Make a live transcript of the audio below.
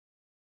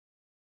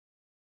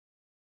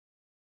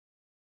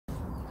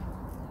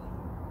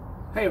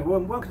Hey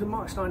everyone, welcome to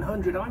Mark's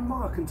 900. I'm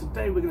Mark and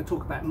today we're going to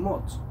talk about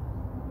mods.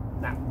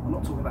 Now, I'm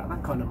not talking about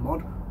that kind of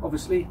mod.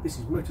 Obviously, this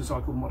is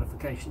motorcycle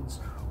modifications,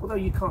 although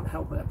you can't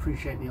help but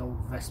appreciate the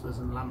old Vespas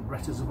and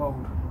Lambrettas of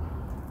old.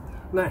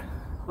 Now,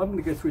 I'm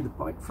going to go through the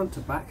bike front to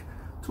back,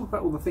 talk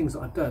about all the things that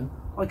I've done.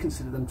 I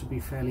consider them to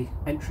be fairly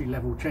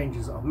entry-level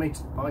changes that I've made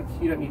to the bike.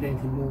 You don't need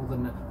anything more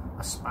than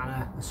a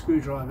spanner, a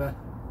screwdriver,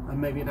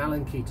 and maybe an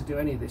Allen key to do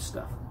any of this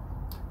stuff.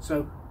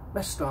 So,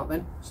 let's start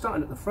then,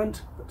 starting at the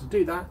front, but to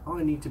do that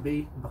I need to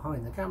be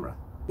behind the camera.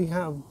 We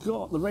have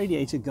got the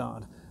radiator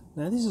guard.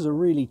 Now this is a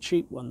really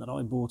cheap one that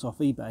I bought off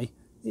eBay.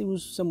 It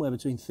was somewhere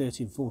between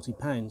 30 and 40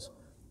 pounds.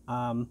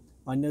 I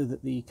know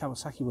that the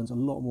Kawasaki one's a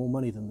lot more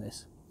money than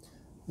this.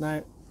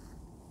 Now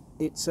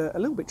it's a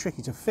little bit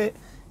tricky to fit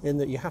in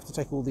that you have to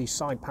take all these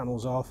side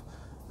panels off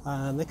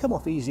and they come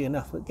off easy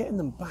enough, but getting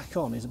them back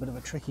on is a bit of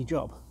a tricky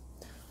job.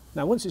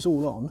 Now once it's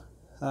all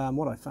on,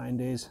 what I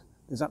found is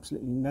there's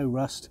absolutely no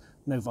rust,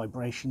 no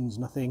vibrations,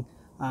 nothing,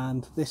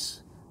 and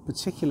this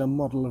particular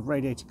model of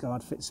radiator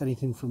guard fits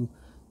anything from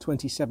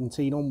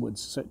 2017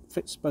 onwards, so it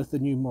fits both the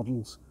new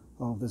models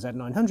of the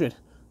Z900.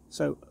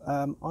 So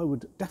I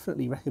would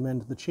definitely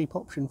recommend the cheap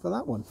option for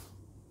that one.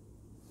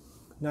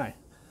 Now,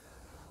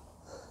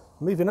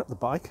 moving up the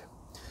bike,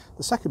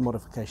 the second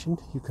modification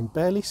you can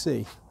barely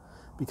see,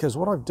 because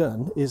what I've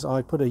done is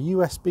I put a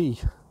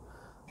USB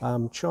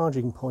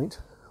charging point,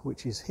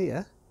 which is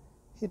here,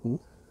 hidden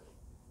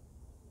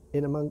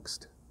in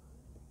amongst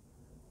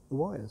the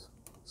wires.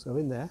 So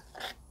in there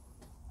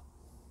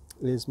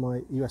is my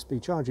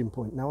USB charging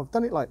point. Now I've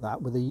done it like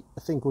that with a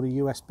thing called a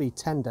USB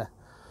tender,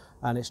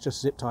 and it's just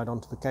zip tied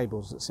onto the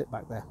cables that sit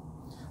back there.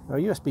 Now a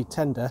USB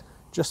tender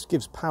just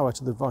gives power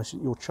to the device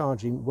that you're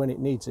charging when it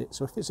needs it,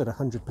 so if it's at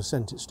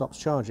 100% it stops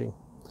charging.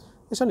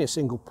 It's only a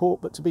single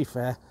port, but to be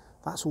fair,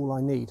 that's all I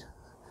need.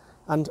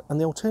 And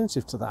the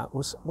alternative to that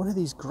was one of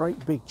these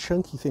great big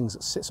chunky things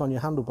that sits on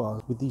your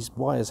handlebars with these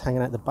wires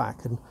hanging out the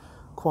back, and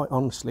quite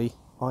honestly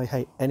I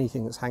hate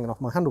anything that's hanging off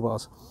my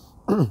handlebars.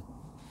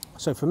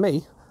 So for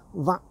me,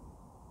 that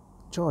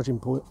charging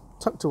point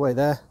tucked away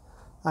there,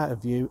 out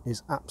of view,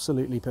 is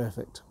absolutely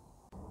perfect.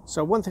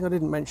 So one thing I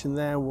didn't mention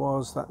there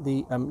was that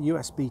the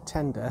USB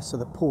tender, so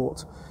the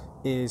port,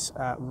 is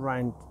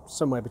around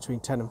somewhere between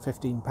 10 and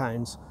 15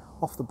 pounds.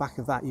 Off the back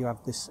of that you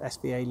have this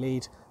SVA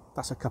lead,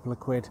 that's a couple of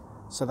quid.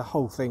 So the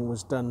whole thing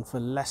was done for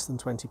less than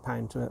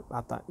 £20 to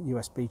add that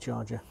USB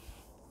charger.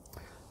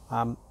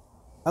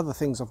 Other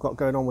things I've got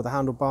going on with the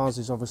handlebars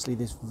is obviously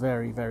this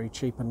very, very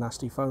cheap and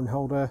nasty phone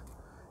holder.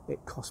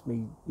 It cost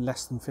me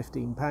less than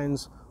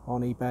 £15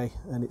 on eBay,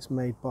 and it's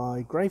made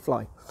by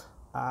Greyfly.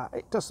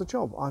 It does the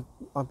job.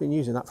 I've been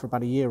using that for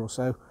about a year or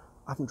so.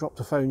 I haven't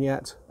dropped a phone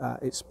yet.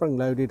 It's spring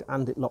loaded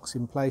and it locks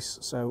in place,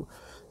 so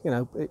you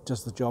know, it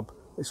does the job.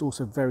 It's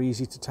also very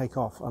easy to take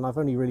off, and I've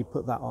only really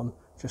put that on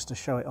just to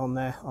show it on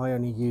there. I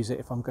only use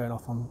it if I'm going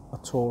off on a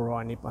tour or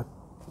I need my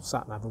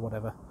sat nav or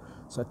whatever.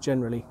 So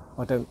generally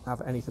I don't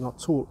have anything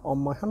at all on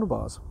my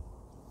handlebars.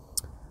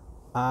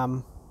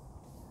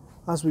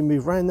 As we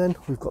move around then,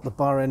 we've got the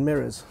bar end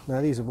mirrors.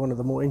 Now these are one of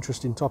the more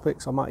interesting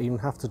topics. I might even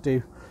have to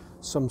do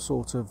some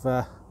sort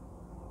of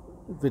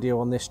video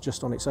on this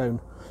just on its own.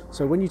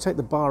 So when you take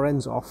the bar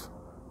ends off,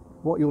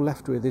 what you're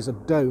left with is a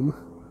dome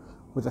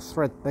with a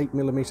thread,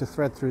 8mm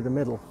thread through the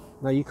middle.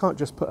 Now you can't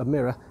just put a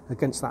mirror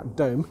against that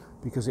dome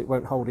because it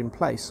won't hold in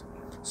place.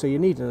 So you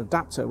need an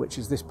adapter, which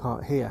is this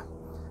part here.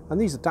 And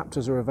these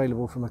adapters are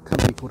available from a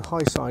company called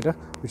Highsider,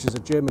 which is a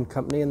German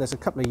company, and there's a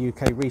couple of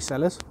UK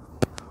resellers.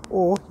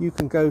 Or you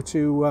can go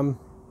to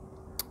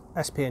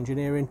SP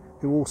Engineering,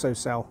 who also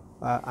sell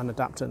an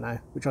adapter now,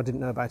 which I didn't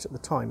know about at the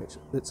time.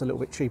 It's a little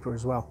bit cheaper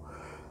as well.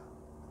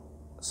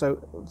 So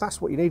that's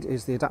what you need,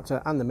 is the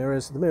adapter and the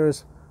mirrors. The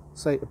mirrors,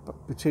 say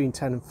between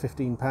 10 and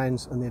 15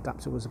 pounds, and the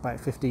adapter was about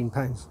 15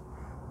 pounds.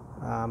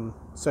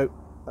 So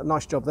a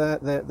nice job there.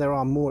 There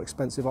are more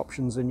expensive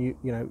options, and you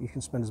know, you can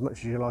spend as much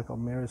as you like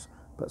on mirrors.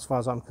 But as far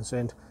as I'm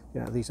concerned, you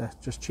know, these are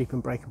just cheap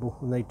and breakable,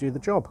 and they do the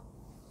job.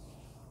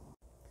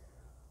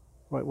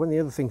 Right, one of the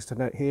other things to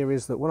note here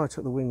is that when I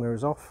took the wing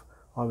mirrors off,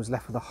 I was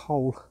left with a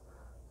hole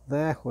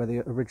there where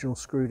the original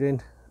screwed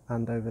in,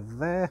 and over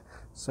there.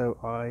 So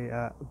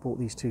I bought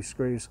these two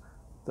screws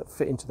that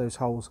fit into those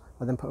holes,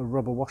 and then put a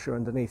rubber washer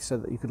underneath so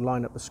that you could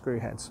line up the screw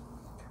heads.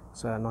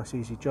 So a nice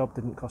easy job,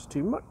 didn't cost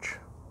too much.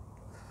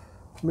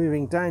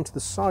 Moving down to the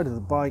side of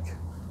the bike,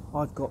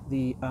 I've got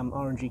the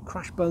RNG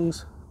crash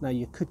bungs. Now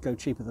you could go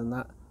cheaper than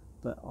that,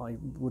 but I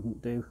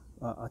wouldn't do.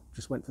 I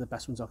just went for the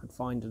best ones I could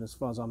find, and as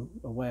far as I'm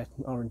aware,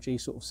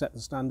 RNG sort of set the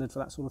standard for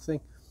that sort of thing.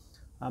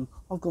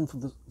 I've gone for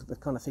the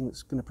kind of thing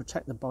that's going to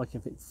protect the bike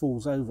if it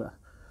falls over.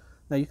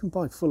 Now you can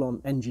buy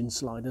full-on engine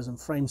sliders and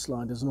frame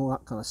sliders and all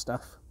that kind of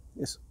stuff.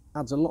 This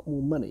adds a lot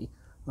more money,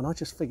 and I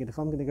just figured if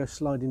I'm going to go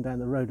sliding down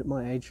the road at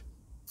my age,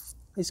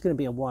 it's going to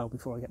be a while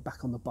before I get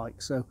back on the bike.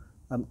 So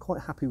I'm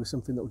quite happy with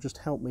something that will just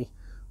help me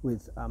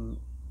with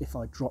if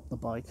I drop the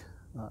bike.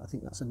 I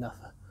think that's enough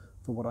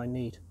for what I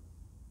need.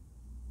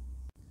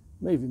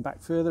 Moving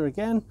back further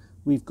again,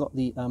 we've got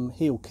the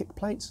heel kick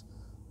plates.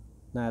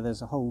 Now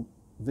there's a whole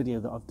video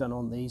that I've done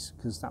on these,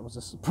 because that was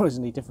a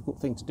surprisingly difficult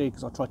thing to do,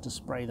 because I tried to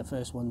spray the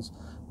first ones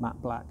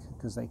matte black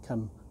because they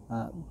come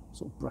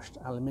sort of brushed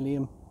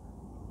aluminium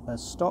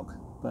as stock,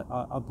 but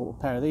I bought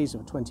a pair of these for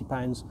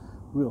 £20,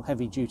 real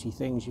heavy duty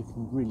things. You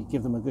can really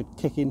give them a good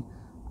kicking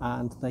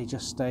and they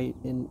just stay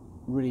in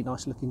really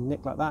nice looking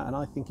nick like that, and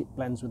I think it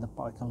blends with the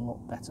bike a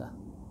lot better.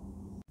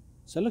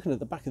 So looking at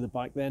the back of the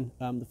bike then,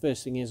 the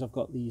first thing is I've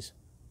got these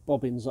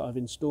bobbins that I've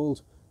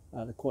installed.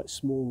 They're quite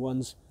small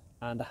ones,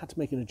 and I had to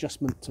make an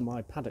adjustment to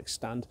my paddock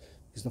stand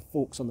because the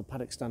forks on the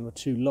paddock stand were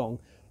too long.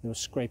 They were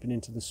scraping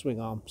into the swing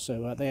arm,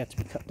 so they had to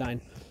be cut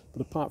down.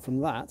 But apart from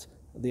that,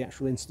 the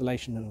actual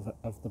installation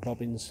of the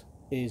bobbins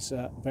is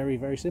very,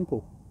 very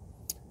simple.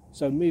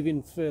 So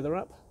moving further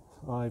up,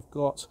 I've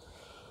got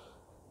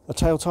a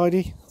tail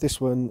tidy. This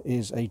one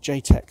is a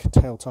JTech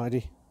tail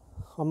tidy.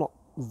 I'm not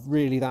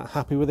really that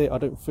happy with it. I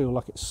don't feel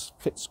like it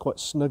fits quite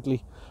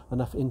snugly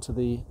enough into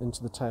the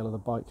tail of the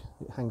bike.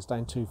 It hangs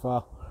down too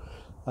far.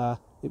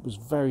 It was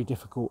very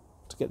difficult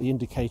to get the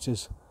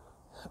indicators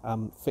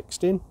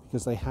fixed in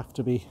because they have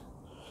to be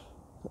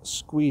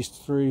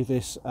squeezed through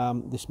this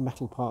this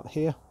metal part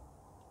here.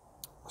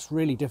 It's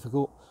really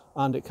difficult,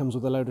 and it comes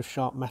with a load of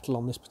sharp metal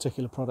on this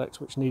particular product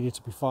which needed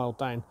to be filed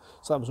down,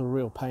 so that was a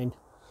real pain.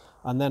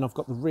 And then I've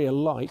got the rear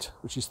light,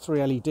 which is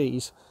 3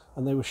 LEDs,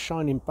 and they were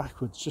shining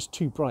backwards just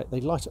too bright. They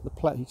light up the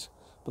plate,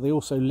 but they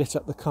also lit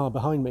up the car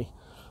behind me.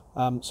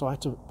 So I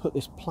had to put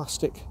this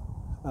plastic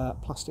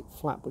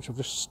flap, which I've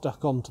just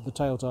stuck onto the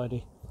tail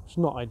tidy. It's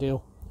not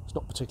ideal, it's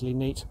not particularly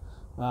neat,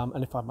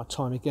 and if I had my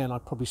time again,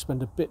 I'd probably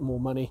spend a bit more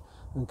money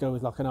and go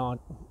with like an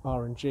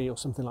R&G or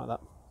something like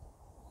that.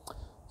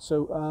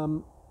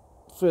 So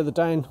further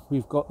down,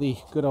 we've got the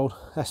good old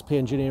SP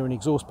Engineering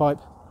exhaust pipe,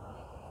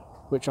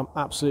 which I'm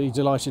absolutely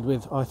delighted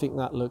with. I think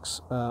that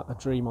looks a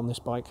dream on this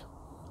bike.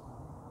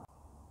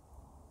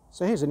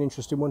 So here's an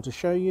interesting one to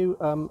show you.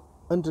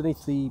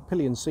 Underneath the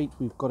pillion seat,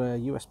 we've got a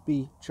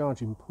USB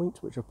charging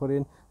point, which I've put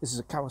in. This is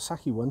a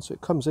Kawasaki one, so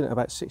it comes in at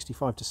about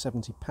 65 to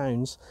 70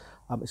 pounds.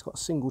 It's got a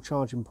single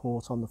charging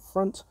port on the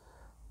front,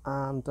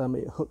 and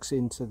it hooks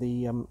into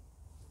the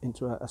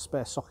into a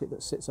spare socket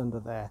that sits under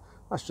there.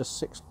 That's just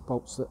 6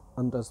 bolts that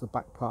undoes the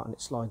back part and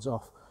it slides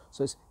off.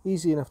 So it's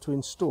easy enough to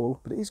install,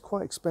 but it is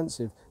quite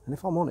expensive. And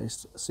if I'm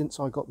honest, since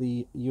I got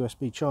the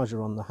USB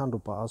charger on the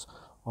handlebars,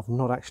 I've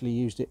not actually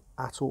used it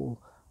at all.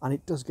 And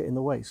it does get in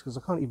the way because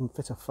I can't even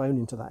fit a phone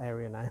into that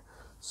area now.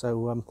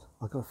 So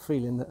I've got a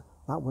feeling that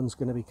that one's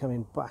going to be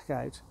coming back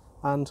out.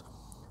 And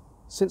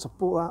since I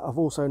bought that, I've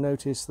also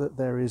noticed that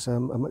there is a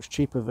much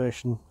cheaper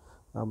version,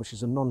 which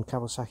is a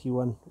non-Kawasaki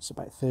one. It's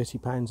about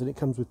 £30, and it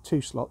comes with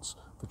 2 slots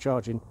for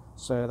charging.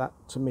 So that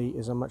to me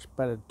is a much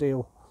better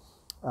deal,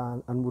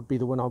 and would be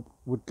the one I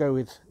would go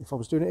with if I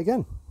was doing it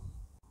again.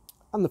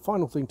 And the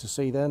final thing to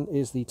see then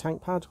is the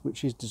tank pad,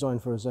 which is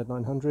designed for a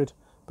Z900,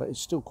 but it's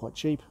still quite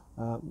cheap.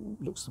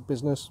 Looks the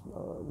business,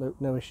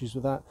 no issues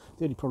with that.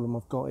 The only problem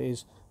I've got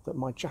is that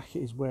my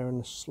jacket is wearing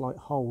a slight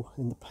hole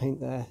in the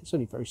paint there. It's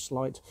only very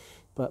slight,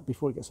 but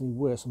before it gets any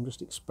worse, I'm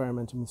just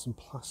experimenting with some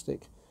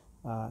plastic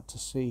to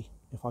see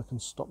if I can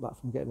stop that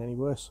from getting any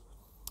worse.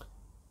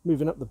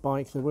 Moving up the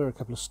bike, there were a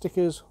couple of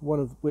stickers, one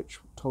of which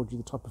told you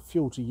the type of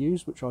fuel to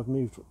use, which I've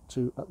moved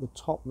to at the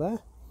top there.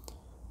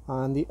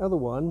 And the other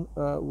one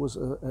was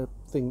a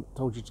thing that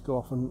told you to go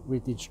off and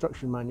read the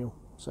instruction manual.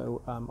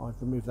 So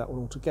I've removed that one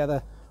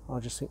altogether. I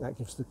just think that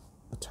gives the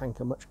tank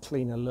a much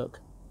cleaner look.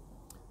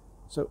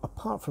 So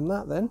apart from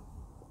that then,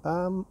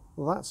 well,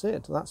 that's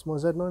it. That's my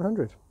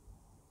Z900.